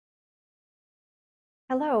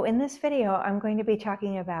Hello, in this video, I'm going to be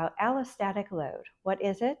talking about allostatic load. What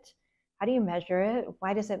is it? How do you measure it?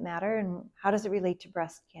 Why does it matter? And how does it relate to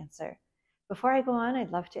breast cancer? Before I go on,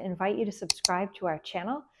 I'd love to invite you to subscribe to our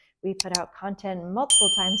channel. We put out content multiple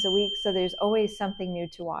times a week, so there's always something new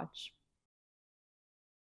to watch.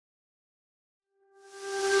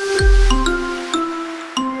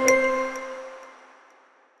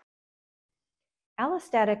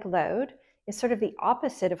 Allostatic load is sort of the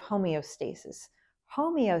opposite of homeostasis.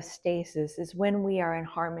 Homeostasis is when we are in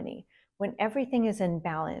harmony, when everything is in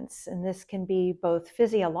balance. And this can be both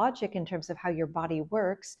physiologic in terms of how your body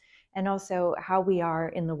works and also how we are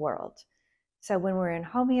in the world. So when we're in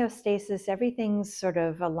homeostasis, everything's sort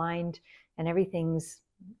of aligned and everything's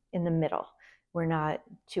in the middle. We're not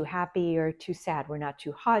too happy or too sad. We're not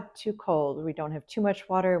too hot, too cold. We don't have too much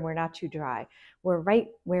water and we're not too dry. We're right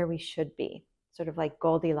where we should be, sort of like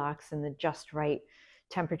Goldilocks and the just right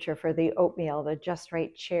temperature for the oatmeal, the just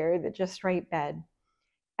right chair, the just right bed.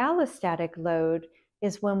 Allostatic load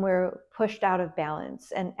is when we're pushed out of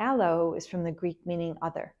balance, and allo is from the Greek meaning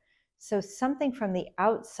other. So something from the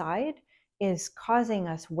outside is causing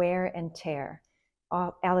us wear and tear.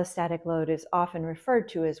 Allostatic load is often referred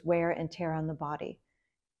to as wear and tear on the body.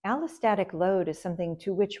 Allostatic load is something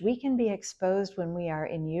to which we can be exposed when we are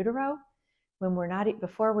in utero, when we're not,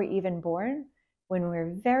 before we're even born, when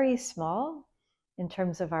we're very small in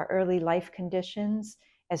terms of our early life conditions,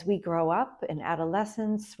 as we grow up in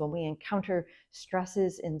adolescence, when we encounter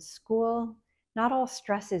stresses in school. Not all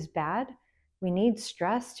stress is bad. We need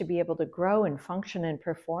stress to be able to grow and function and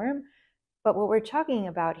perform. But what we're talking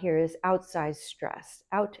about here is outsized stress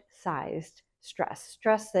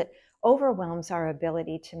that overwhelms our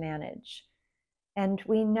ability to manage. And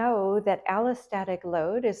we know that allostatic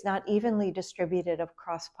load is not evenly distributed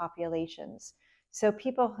across populations. So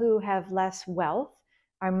people who have less wealth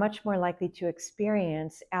are much more likely to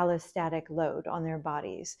experience allostatic load on their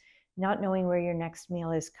bodies, not knowing where your next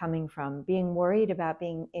meal is coming from, being worried about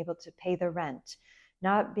being able to pay the rent,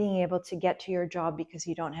 not being able to get to your job because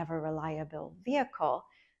you don't have a reliable vehicle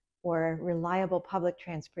or reliable public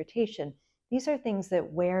transportation. These are things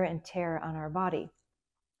that wear and tear on our body.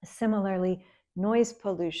 Similarly, noise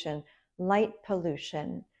pollution, light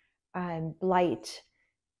pollution, blight,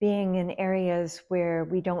 being in areas where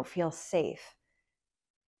we don't feel safe.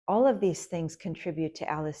 All of these things contribute to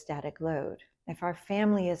allostatic load. If our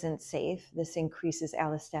family isn't safe, this increases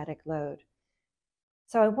allostatic load.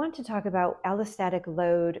 So I want to talk about allostatic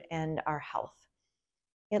load and our health.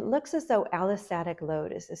 It looks as though allostatic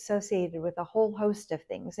load is associated with a whole host of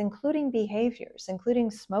things, including behaviors, including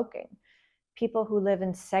smoking. People who live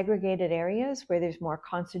in segregated areas where there's more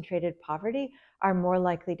concentrated poverty are more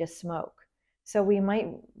likely to smoke. So we might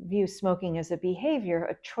view smoking as a behavior,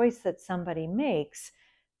 a choice that somebody makes,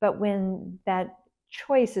 but when that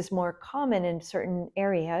choice is more common in certain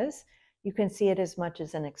areas, you can see it as much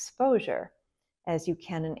as an exposure as you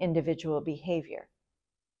can an individual behavior.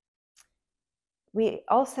 We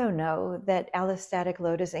also know that allostatic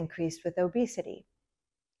load is increased with obesity.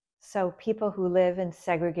 So people who live in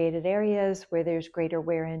segregated areas where there's greater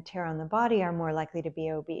wear and tear on the body are more likely to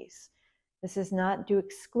be obese. This is not due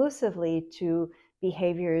exclusively to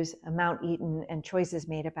behaviors, amount eaten, and choices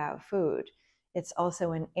made about food. It's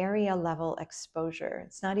also an area level exposure.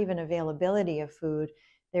 It's not even availability of food.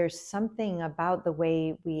 There's something about the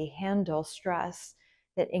way we handle stress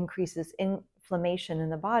that increases inflammation in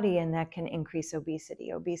the body, and that can increase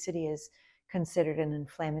obesity. Obesity is considered an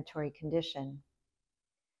inflammatory condition.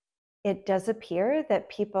 It does appear that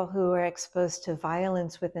people who are exposed to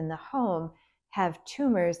violence within the home have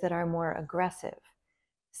tumors that are more aggressive.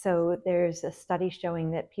 So there's a study showing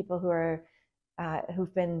that people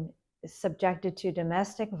who've been subjected to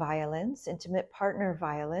domestic violence, intimate partner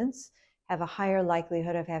violence, have a higher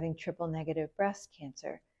likelihood of having triple negative breast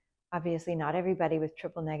cancer. Obviously, not everybody with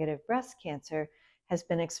triple negative breast cancer has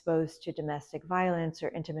been exposed to domestic violence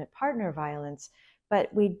or intimate partner violence, but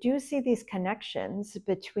we do see these connections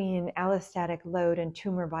between allostatic load and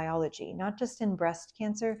tumor biology, not just in breast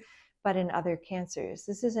cancer, but in other cancers.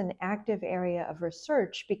 This is an active area of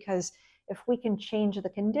research because if we can change the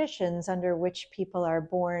conditions under which people are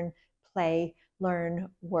born, play, learn,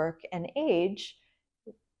 work, and age,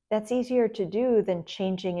 that's easier to do than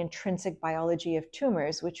changing intrinsic biology of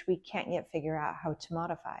tumors, which we can't yet figure out how to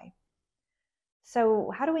modify.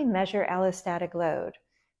 So how do we measure allostatic load?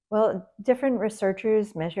 Well, different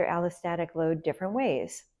researchers measure allostatic load different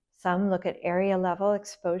ways. Some look at area level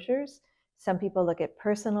exposures. Some people look at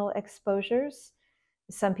personal exposures.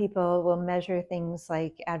 Some people will measure things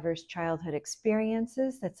like adverse childhood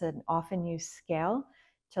experiences. That's an often used scale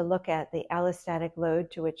to look at the allostatic load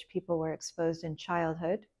to which people were exposed in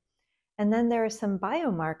childhood. And then there are some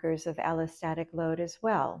biomarkers of allostatic load as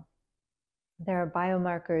well. There are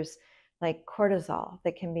biomarkers like cortisol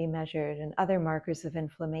that can be measured and other markers of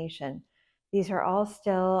inflammation. These are all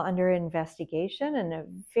still under investigation and a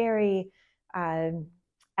very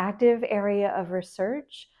active area of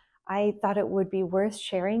research. I thought it would be worth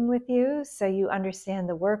sharing with you so you understand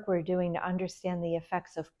the work we're doing to understand the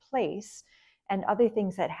effects of place and other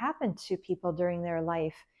things that happen to people during their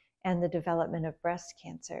life and the development of breast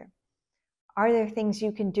cancer. Are there things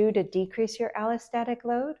you can do to decrease your allostatic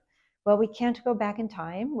load? Well, we can't go back in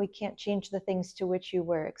time. We can't change the things to which you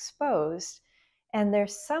were exposed. And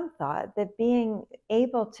there's some thought that being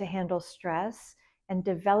able to handle stress and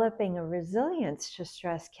developing a resilience to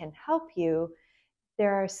stress can help you.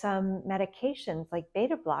 There are some medications like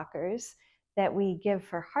beta blockers that we give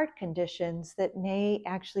for heart conditions that may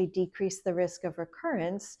actually decrease the risk of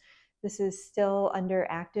recurrence. This is still under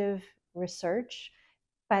active research,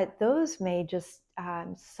 but those may just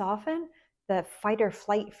soften the fight or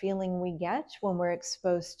flight feeling we get when we're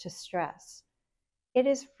exposed to stress. It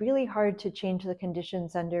is really hard to change the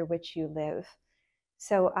conditions under which you live.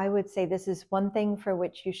 So I would say this is one thing for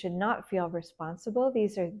which you should not feel responsible.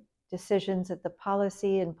 These are decisions at the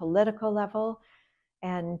policy and political level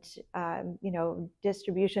and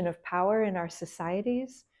distribution of power in our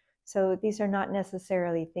societies. So these are not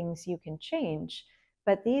necessarily things you can change,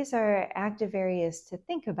 but these are active areas to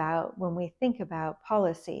think about when we think about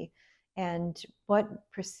policy and what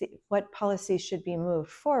policies should be moved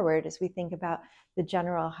forward as we think about the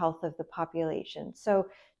general health of the population. So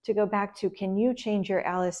to go back to, can you change your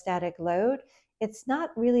allostatic load? It's not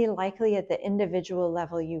really likely at the individual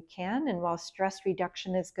level you can, and while stress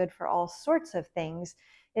reduction is good for all sorts of things,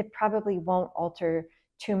 it probably won't alter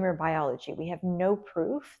tumor biology. We have no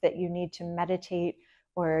proof that you need to meditate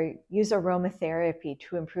or use aromatherapy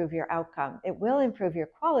to improve your outcome. It will improve your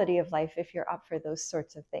quality of life if you're up for those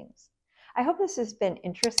sorts of things. I hope this has been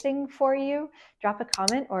interesting for you. Drop a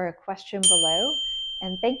comment or a question below,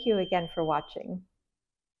 and thank you again for watching.